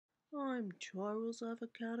I'm Charles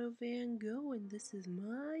Avocado VanGogh, and this is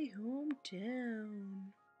my hometown.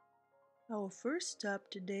 Our first stop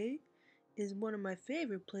today is one of my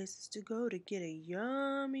favorite places to go to get a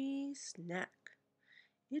yummy snack.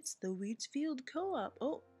 It's the Wheatsfield Co-op.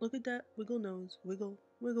 Oh, look at that wiggle nose. Wiggle,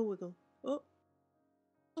 wiggle, wiggle.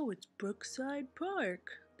 Oh, it's Brookside Park.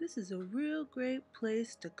 This is a real great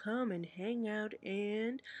place to come and hang out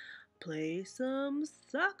and play some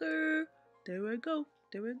soccer. There I go.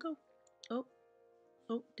 There I go.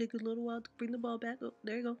 Oh, take a little while to bring the ball back. Oh,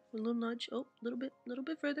 there you go. A little nudge. Oh, a little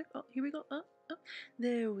bit further. Oh, here we go. Oh.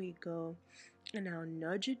 There we go. And I'll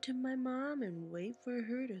nudge it to my mom and wait for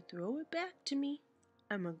her to throw it back to me.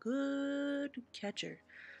 I'm a good catcher.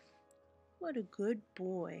 What a good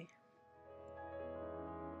boy.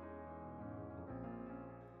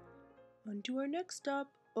 On to our next stop.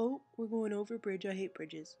 Oh, we're going over a bridge. I hate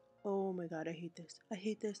bridges. Oh my god, I hate this. I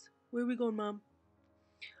hate this. Where are we going, Mom?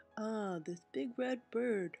 Ah, this big red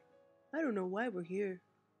bird. I don't know why we're here.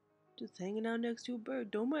 Just hanging out next to a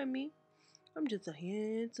bird. Don't mind me. I'm just a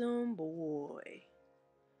handsome boy.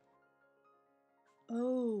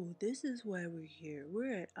 Oh, this is why we're here.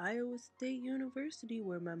 We're at Iowa State University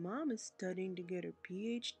where my mom is studying to get her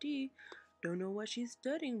PhD. Don't know what she's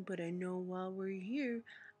studying, but I know while we're here,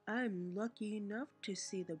 I'm lucky enough to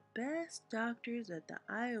see the best doctors at the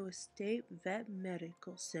Iowa State Vet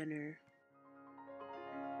Medical Center.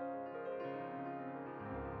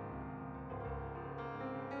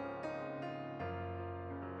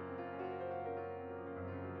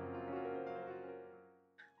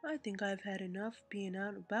 I think I've had enough being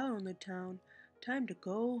out about on the town. Time to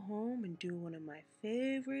go home and do one of my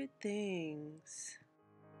favorite things.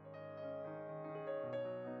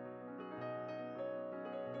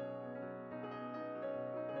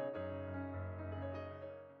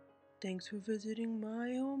 Thanks for visiting my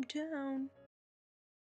hometown.